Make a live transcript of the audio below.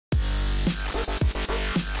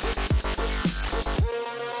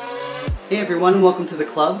Hey everyone, welcome to the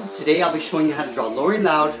club. Today I'll be showing you how to draw Lori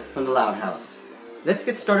Loud from the Loud House. Let's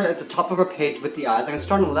get started at the top of our page with the eyes. I'm going to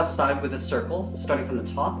start on the left side with a circle, starting from the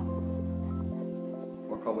top.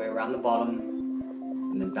 Work our way around the bottom,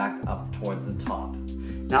 and then back up towards the top.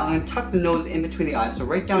 Now I'm going to tuck the nose in between the eyes, so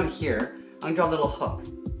right down here, I'm going to draw a little hook.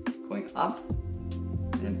 Going up,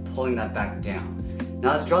 and then pulling that back down.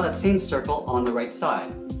 Now let's draw that same circle on the right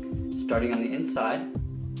side. Starting on the inside,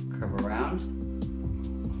 curve around.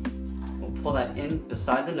 Pull that in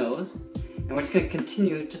beside the nose, and we're just going to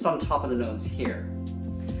continue just on top of the nose here.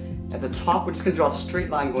 At the top, we're just going to draw a straight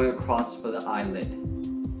line going across for the eyelid.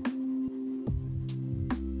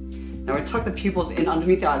 Now we tuck the pupils in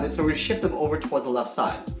underneath the eyelid, so we're going to shift them over towards the left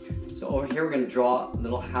side. So over here, we're going to draw a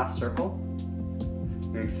little half circle.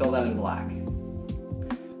 We're going to fill that in black.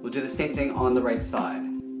 We'll do the same thing on the right side.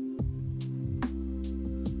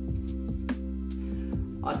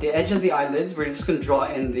 At the edge of the eyelids, we're just going to draw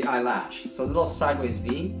in the eyelash. So a little sideways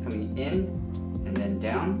V coming in and then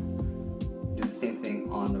down. Do the same thing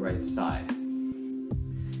on the right side.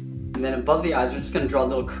 And then above the eyes, we're just going to draw a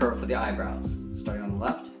little curve for the eyebrows. Starting on the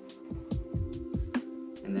left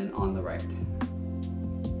and then on the right.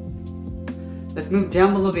 Let's move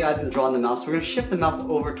down below the eyes and draw in the mouth. So we're going to shift the mouth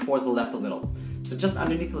over towards the left a little. So just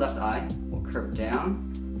underneath the left eye, we'll curve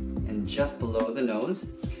down and just below the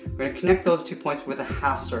nose. We're going to connect those 2 points with a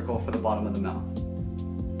half circle for the bottom of the mouth.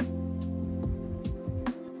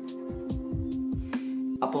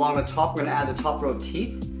 Up along the top, we're going to add the top row of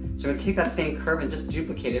teeth. So we're going to take that same curve and just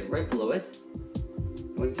duplicate it right below it.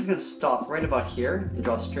 And we're just going to stop right about here and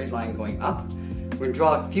draw a straight line going up. We're going to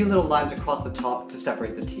draw a few little lines across the top to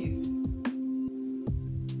separate the teeth.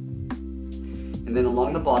 And then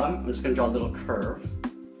along the bottom, I'm just going to draw a little curve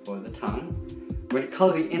for the tongue. We're going to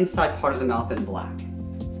color the inside part of the mouth in black.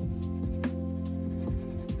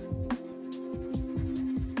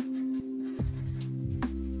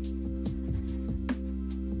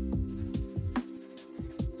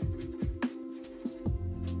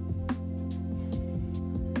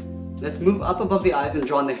 Let's move up above the eyes and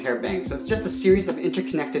draw in the hair bang. So it's just a series of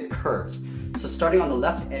interconnected curves. So starting on the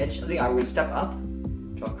left edge of the eye, we're going to step up,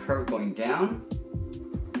 draw a curve going down,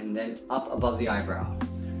 and then up above the eyebrow.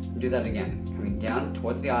 Do that again, coming down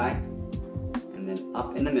towards the eye, and then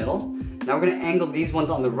up in the middle. Now we're going to angle these ones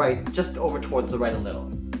on the right, just over towards the right a little.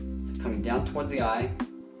 So coming down towards the eye,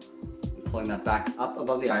 and pulling that back up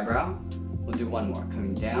above the eyebrow. We'll do one more,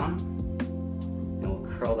 coming down, and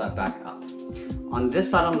we'll curl that back up. On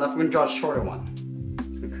this side on the left, we're going to draw a shorter one.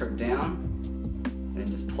 Just going to curve down, and then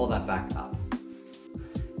just pull that back up.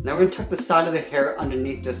 Now we're going to tuck the side of the hair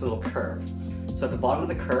underneath this little curve. So at the bottom of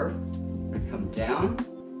the curve, we're going to come down,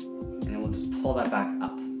 and then we'll just pull that back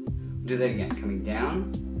up. We'll do that again, coming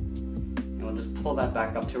down, and we'll just pull that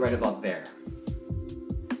back up to right about there.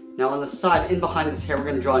 Now on the side, in behind this hair, we're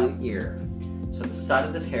going to draw an ear. So at the side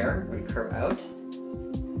of this hair, we're going to curve out,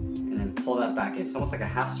 and then pull that back in. It's almost like a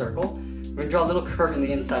half circle. We're going to draw a little curve in the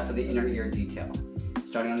inside for the inner ear detail.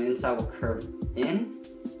 Starting on the inside, we'll curve in,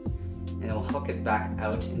 and then we'll hook it back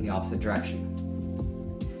out in the opposite direction.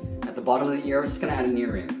 At the bottom of the ear, we're just going to add an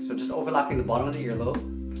earring. So just overlapping the bottom of the earlobe,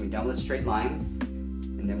 coming down with a straight line,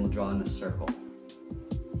 and then we'll draw in a circle.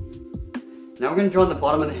 Now we're going to draw on the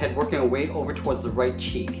bottom of the head, working our way over towards the right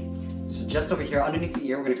cheek. So just over here, underneath the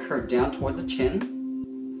ear, we're going to curve down towards the chin,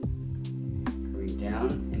 curving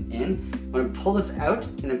down and in. I'm going to pull this out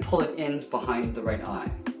and then pull it in behind the right eye.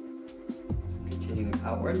 So continuing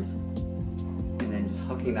outwards and then just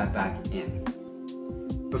hooking that back in.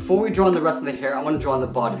 Before we draw on the rest of the hair, I want to draw on the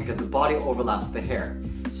body because the body overlaps the hair.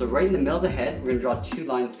 So right in the middle of the head, we're going to draw 2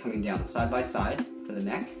 lines coming down side by side for the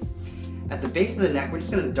neck. At the base of the neck, we're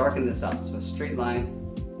just going to darken this up. So a straight line,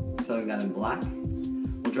 filling that in black.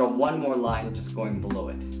 We'll draw one more line just going below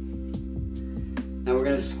it. Now we're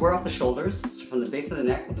going to square off the shoulders. So from the base of the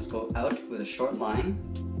neck, we'll just go out with a short line.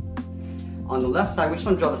 On the left side, we just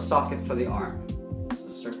want to draw the socket for the arm. So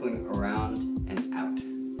circling around and out.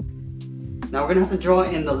 Now we're going to have to draw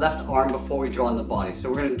in the left arm before we draw in the body. So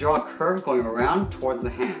we're going to draw a curve going around towards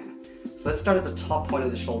the hand. So let's start at the top point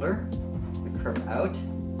of the shoulder. We'll curve out.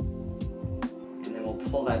 And then we'll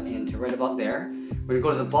pull that into right about there. We're going to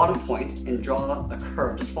go to the bottom point and draw a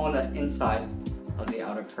curve, just following that inside of the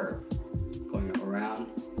outer curve. Going around,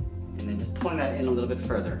 and then just pulling that in a little bit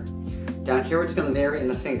further. Down here, we're just going to layer in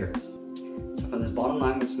the fingers. So from this bottom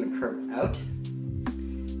line, we're just going to curve out.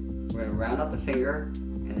 We're going to round out the finger,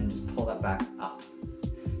 and then just pull that back up.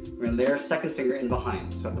 We're going to layer a second finger in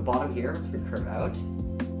behind. So at the bottom here, it's going to curve out,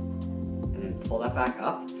 and then pull that back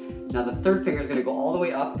up. Now the third finger is going to go all the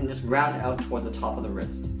way up and just round out toward the top of the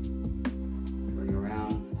wrist. Curving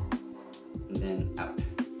around, and then out.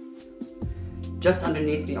 just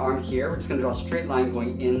underneath the arm here, we're just going to draw a straight line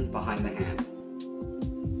going in behind the hand.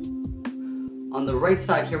 On the right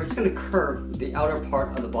side here, we're just going to curve the outer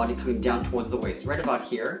part of the body coming down towards the waist, right about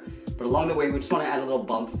here. But along the way, we just want to add a little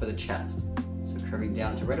bump for the chest. So curving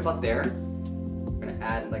down to right about there. We're going to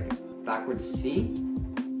add like a backwards C,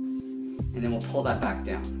 and then we'll pull that back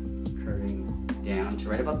down. Curving down to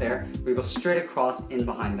right about there. We go straight across in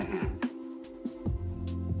behind the hand.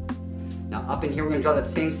 Now up in here, we're going to draw that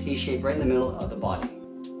same C shape right in the middle of the body.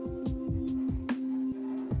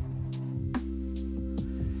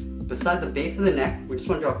 Beside the base of the neck, we just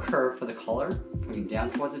want to draw a curve for the collar, coming down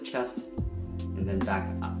towards the chest, and then back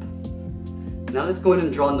up. Now let's go in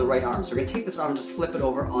and draw on the right arm. So we're going to take this arm and just flip it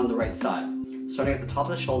over on the right side. Starting at the top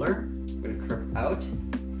of the shoulder, we're going to curve out,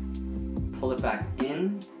 pull it back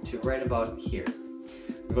in to right about here.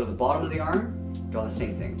 We go to the bottom of the arm, draw the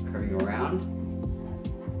same thing, curving around,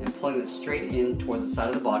 and pulling it straight in towards the side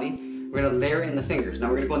of the body. We're going to layer in the fingers. Now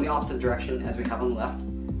we're going to go in the opposite direction as we have on the left.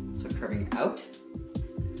 So curving out,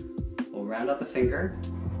 we'll round out the finger,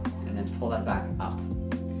 and then pull that back up.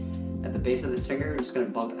 At the base of this finger, we're just going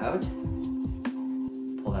to bump out,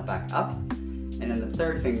 pull that back up, and then the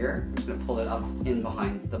third finger, we're just going to pull it up in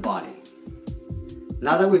behind the body.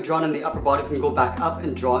 Now that we've drawn in the upper body, we can go back up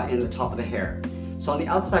and draw in the top of the hair. So on the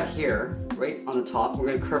outside here, right on the top, we're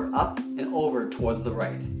going to curve up and over towards the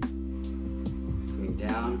right. Coming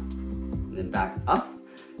down, and then back up.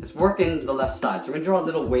 Let's work in the left side. So we're going to draw a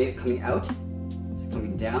little wave coming out. So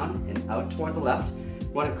coming down and out towards the left. We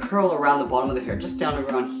want to curl around the bottom of the hair, just down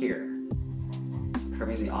around here. So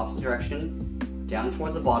curving in the opposite direction, down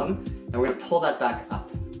towards the bottom. Now we're going to pull that back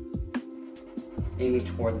up, aiming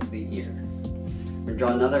towards the ear. We're going to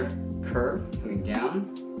draw another curve coming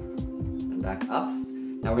down and back up.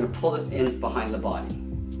 Now we're going to pull this in behind the body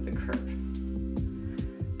with a curve.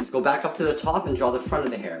 Let's go back up to the top and draw the front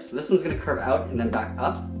of the hair. So this one's going to curve out and then back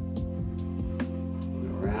up.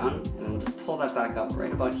 Around, and then we'll just pull that back up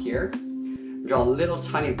right about here. Draw a little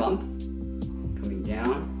tiny bump coming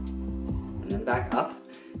down and then back up.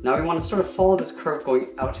 Now we want to sort of follow this curve going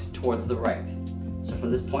out towards the right. So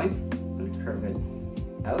from this point, I'm going to curve it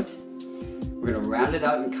out. We're going to round it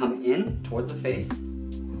out and come in towards the face.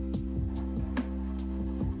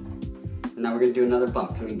 And now we're going to do another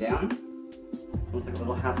bump coming down, almost like a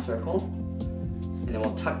little half circle. And then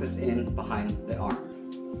we'll tuck this in behind the arm.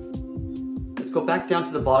 Let's go back down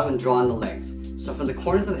to the bottom and draw on the legs. So from the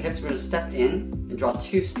corners of the hips, we're going to step in and draw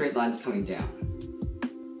two straight lines coming down.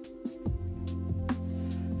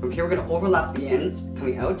 From here, we're going to overlap the ends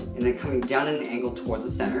coming out and then coming down at an angle towards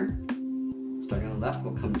the center. Starting on the left,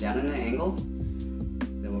 we'll come down at an angle,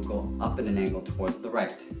 then we'll go up at an angle towards the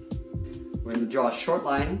right. We're going to draw a short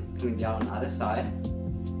line coming down on either side.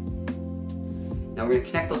 Now we're going to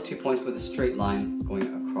connect those 2 points with a straight line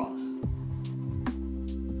going across.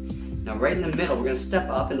 Now right in the middle, we're going to step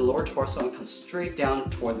up in the lower torso and come straight down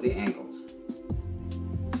towards the ankles.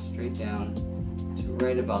 Straight down to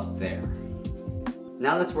right about there.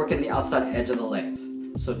 Now let's work in the outside edge of the legs.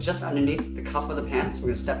 So just underneath the cuff of the pants, we're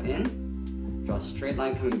going to step in, draw a straight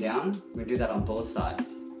line coming down. We're going to do that on both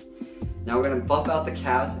sides. Now we're going to bump out the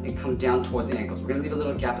calves and come down towards the ankles. We're going to leave a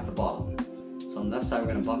little gap at the bottom. So on the left side, we're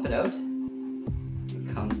going to bump it out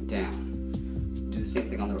and come down. Do the same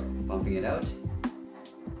thing on the right, bumping it out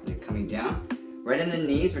and then coming down. Right in the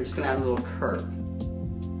knees, we're just going to add a little curve.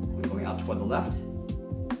 We're going out towards the left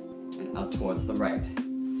and out towards the right.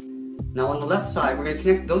 Now on the left side, we're going to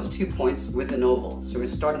connect those 2 points with an oval. So we're going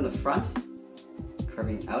to start in the front,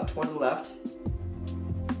 curving out towards the left,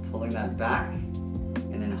 pulling that back,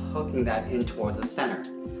 and then hooking that in towards the center.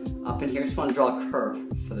 Up in here, just want to draw a curve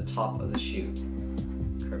for the top of the shoe,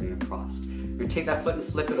 curving across. We're going to take that foot and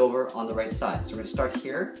flip it over on the right side. So we're going to start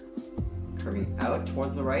here, curving out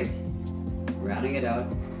towards the right, rounding it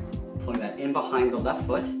out, pulling that in behind the left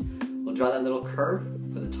foot. We'll draw that little curve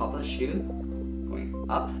for the top of the shoe, going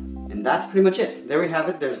up. And that's pretty much it. There we have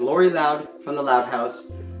it. There's Lori Loud from the Loud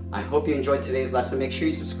House. I hope you enjoyed today's lesson. Make sure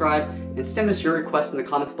you subscribe and send us your requests in the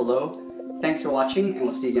comments below. Thanks for watching, and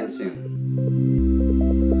we'll see you again soon.